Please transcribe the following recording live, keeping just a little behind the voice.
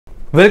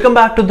Welcome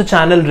back to the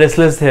channel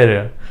Restless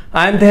Dhairya.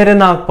 I am Dhairya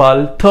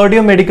Nagpal, third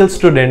year medical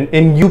student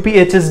in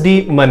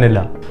UPHSD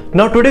Manila.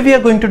 Now today we are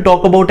going to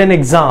talk about an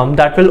exam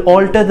that will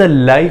alter the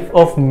life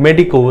of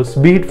medicos,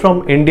 be it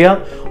from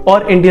India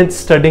or Indians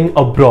studying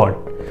abroad.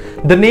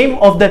 The name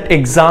of that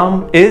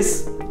exam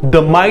is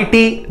the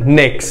Mighty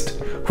Next.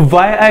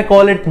 Why I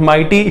call it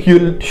mighty,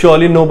 you'll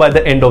surely know by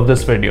the end of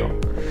this video.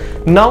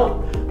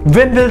 Now,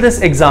 when will this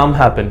exam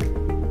happen?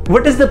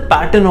 What is the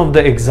pattern of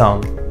the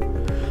exam?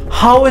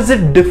 How is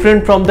it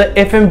different from the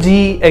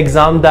FMGE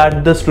exam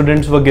that the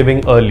students were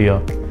giving earlier?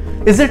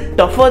 Is it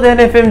tougher than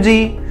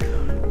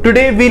FMGE?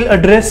 Today we'll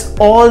address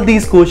all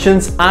these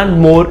questions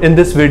and more in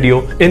this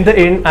video. In the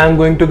end, I'm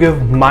going to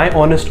give my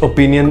honest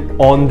opinion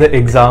on the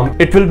exam.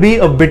 It will be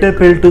a bitter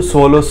pill to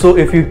swallow, so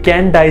if you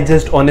can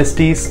digest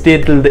honesty,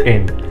 stay till the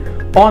end.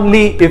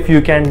 Only if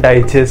you can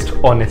digest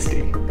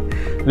honesty.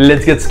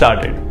 Let's get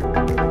started.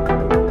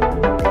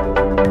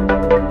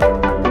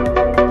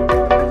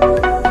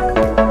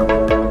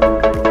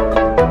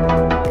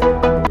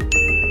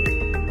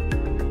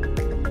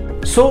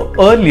 So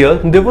earlier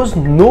there was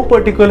no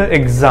particular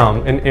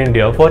exam in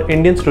India for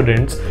Indian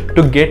students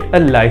to get a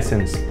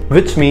license,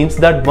 which means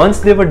that once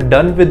they were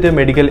done with their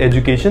medical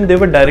education, they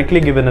were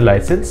directly given a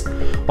license.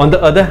 On the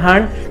other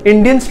hand,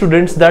 Indian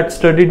students that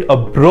studied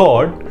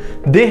abroad,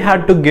 they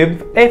had to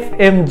give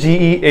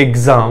FMGE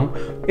exam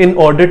in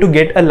order to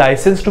get a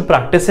license to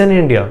practice in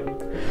India.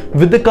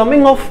 With the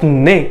coming of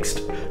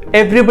Next,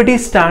 everybody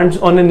stands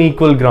on an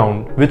equal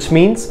ground, which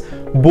means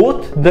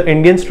both the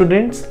Indian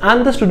students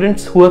and the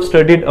students who have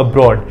studied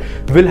abroad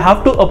will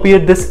have to appear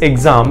this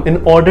exam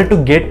in order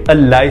to get a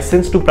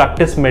license to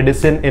practice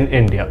medicine in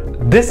India.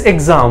 This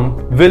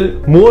exam will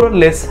more or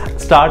less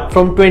start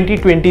from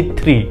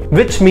 2023,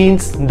 which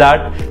means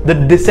that the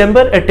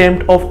December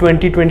attempt of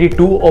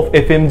 2022 of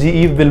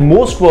FMGE will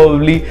most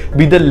probably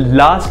be the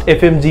last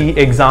FMGE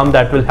exam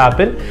that will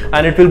happen,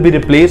 and it will be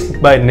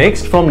replaced by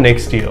Next from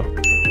next year.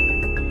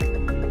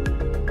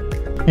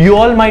 You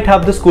all might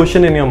have this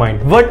question in your mind: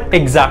 what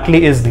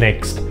exactly is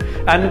Next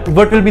and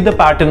what will be the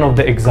pattern of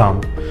the exam?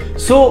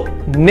 So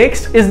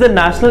Next is the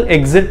national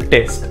exit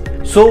test.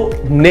 So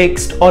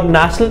Next or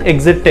national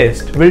exit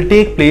test will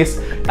take place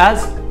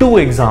as two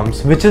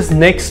exams, which is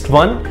Next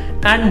 1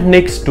 and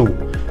Next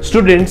 2.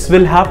 Students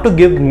will have to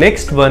give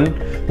Next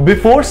 1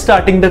 before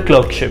starting the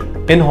clerkship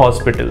in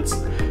hospitals,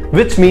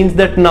 which means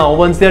that now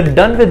once they are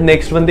done with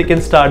Next 1, they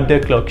can start their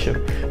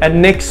clerkship,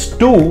 and Next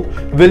 2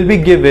 will be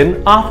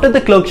given after the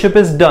clerkship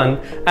is done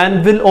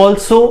and will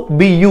also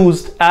be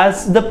used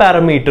as the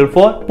parameter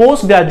for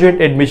postgraduate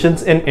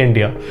admissions in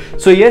India.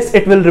 So yes,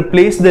 it will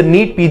replace the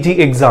NEET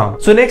PG exam.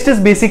 So Next is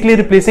basically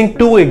replacing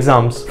two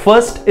exams.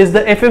 First is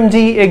the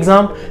FMGE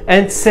exam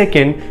and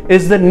second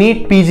is the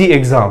NEET PG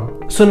exam.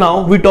 So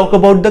now we talk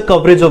about the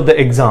coverage of the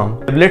exam.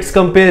 Let's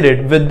compare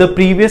it with the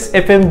previous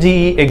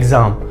FMGE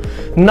exam.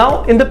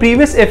 Now in the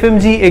previous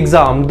FMGE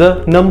exam,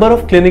 the number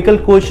of clinical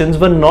questions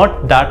were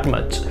not that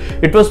much.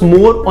 It was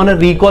more on a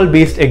recall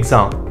based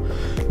exam.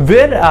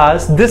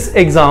 Whereas this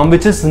exam,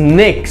 which is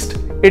Next,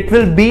 it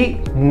will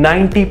be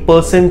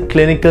 90%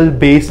 clinical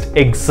based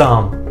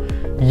exam.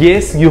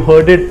 Yes, you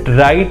heard it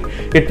right.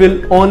 It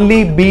will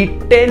only be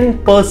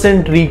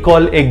 10%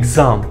 recall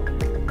exam.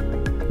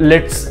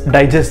 Let's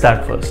digest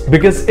that first,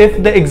 because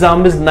if the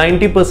exam is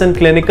 90%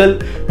 clinical,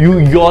 you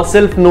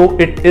yourself know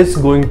it is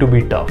going to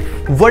be tough.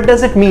 What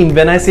does it mean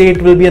when I say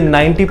it will be a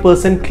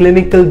 90%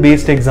 clinical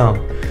based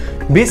exam?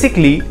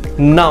 Basically,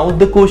 now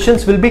the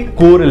questions will be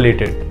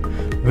correlated,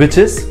 which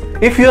is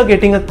if you are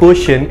getting a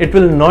question, it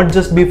will not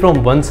just be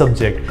from one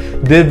subject.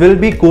 There will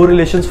be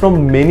correlations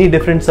from many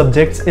different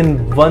subjects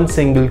in one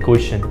single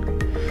question.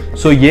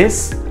 So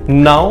yes,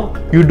 now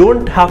you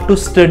don't have to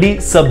study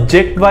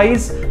subject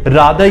wise,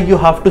 rather you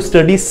have to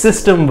study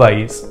system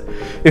wise.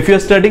 If you're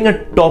studying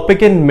a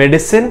topic in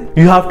medicine,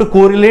 you have to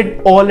correlate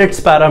all its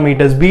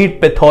parameters, be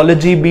it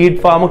pathology, be it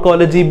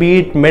pharmacology, be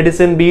it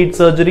medicine, be it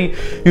surgery.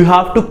 You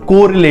have to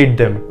correlate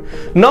them.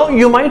 Now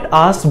you might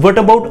ask, what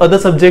about other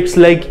subjects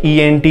like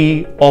ENT,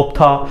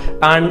 Optha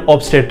and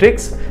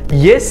obstetrics?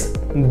 Yes,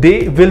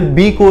 they will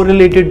be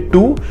correlated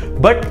too,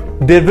 but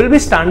there will be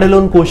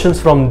standalone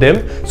questions from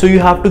them, so you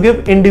have to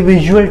give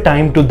individual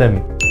time to them.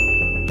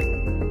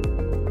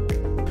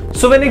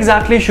 So when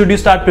exactly should you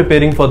start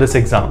preparing for this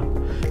exam?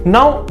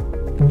 Now,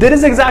 there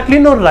is exactly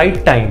no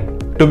right time,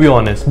 to be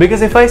honest,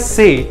 because if I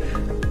say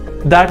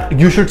that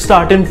you should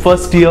start in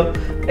first year,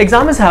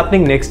 exam is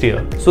happening next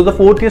year, so the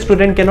fourth year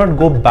student cannot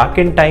go back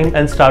in time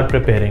and start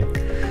preparing.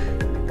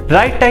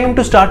 Right time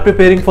to start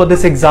preparing for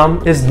this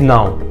exam is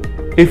now.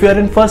 If you are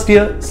in first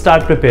year,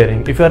 start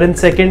preparing. If you are in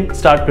second,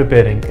 start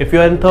preparing. If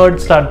you are in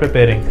third, start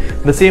preparing.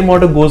 The same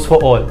order goes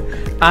for all.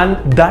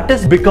 And that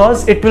is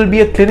because it will be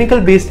a clinical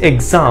based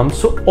exam,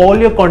 so all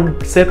your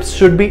concepts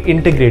should be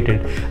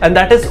integrated. And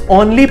that is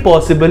only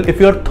possible if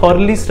you are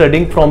thoroughly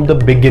studying from the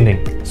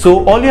beginning.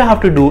 So all you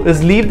have to do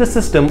is leave the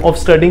system of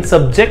studying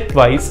subject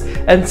wise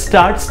and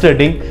start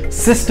studying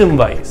system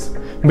wise,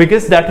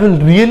 because that will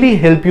really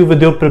help you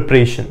with your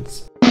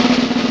preparations.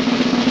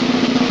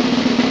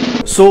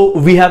 So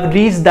we have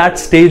reached that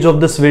stage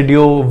of this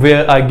video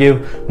where I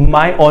give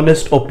my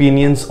honest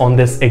opinions on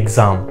this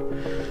exam,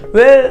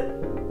 where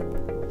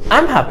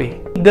I'm happy.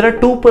 There are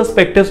two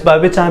perspectives by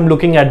which I'm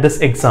looking at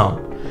this exam.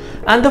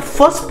 And the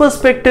first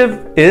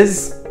perspective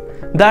is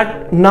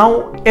that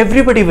now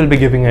everybody will be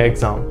giving an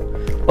exam.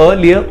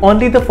 Earlier,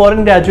 only the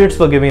foreign graduates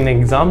were giving an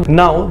exam.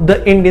 Now,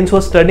 the Indians who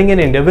are studying in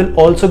India will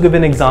also give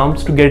an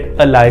exams to get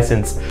a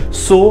license.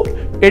 So,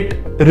 it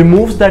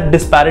removes that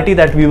disparity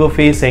that we were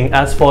facing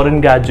as foreign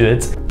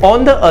graduates.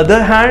 On the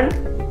other hand,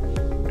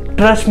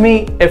 trust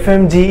me,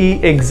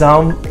 FMGE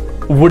exam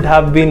would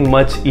have been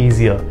much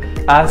easier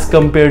as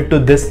compared to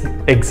this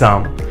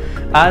exam.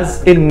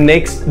 As in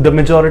next, the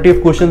majority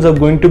of questions are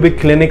going to be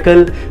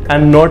clinical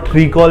and not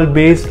recall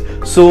based.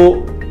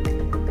 So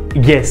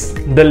yes,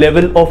 the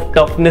level of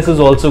toughness is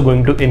also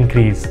going to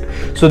increase.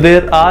 So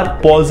there are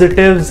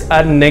positives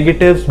and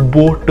negatives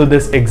both to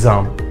this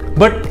exam.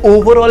 But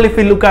overall, if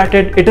we look at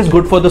it, it is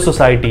good for the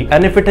society.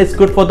 And if it is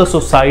good for the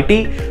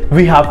society,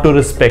 we have to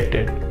respect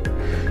it.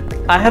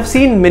 I have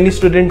seen many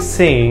students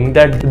saying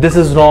that this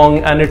is wrong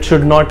and it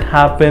should not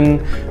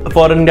happen.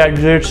 Foreign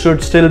graduates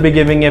should still be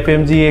giving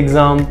FMGE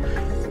exam.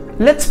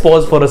 Let's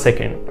pause for a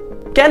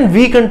second. Can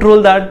we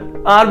control that?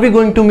 Are we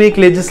going to make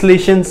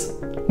legislations?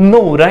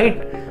 No,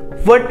 right?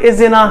 What is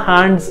in our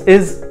hands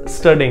is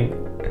studying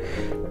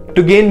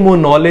to gain more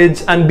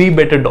knowledge and be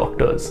better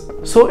doctors.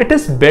 So it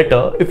is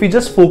better if we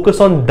just focus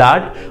on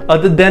that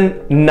other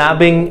than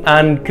nabbing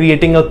and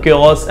creating a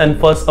chaos and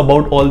fuss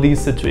about all these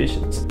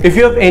situations. If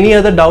you have any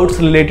other doubts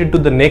related to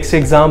the next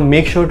exam,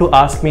 make sure to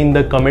ask me in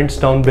the comments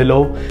down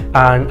below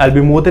and I'll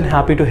be more than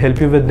happy to help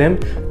you with them.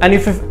 And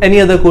if you have any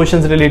other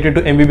questions related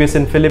to MBBS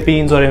in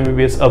Philippines or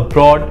MBBS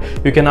abroad,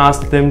 you can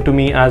ask them to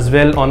me as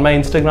well on my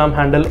Instagram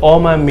handle or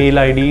my mail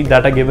ID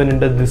that are given in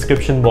the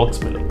description box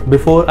below.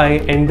 Before I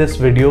end this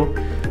video,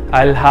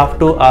 I'll have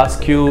to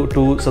ask you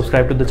to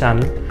subscribe to the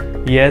channel.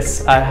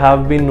 Yes, I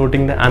have been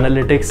noting the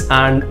analytics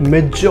and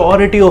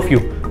majority of you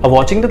are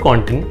watching the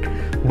content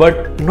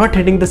but not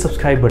hitting the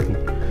subscribe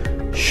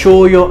button.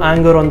 Show your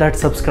anger on that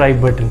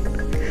subscribe button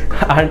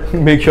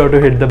and make sure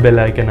to hit the bell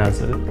icon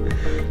as well.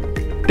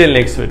 Till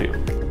next video.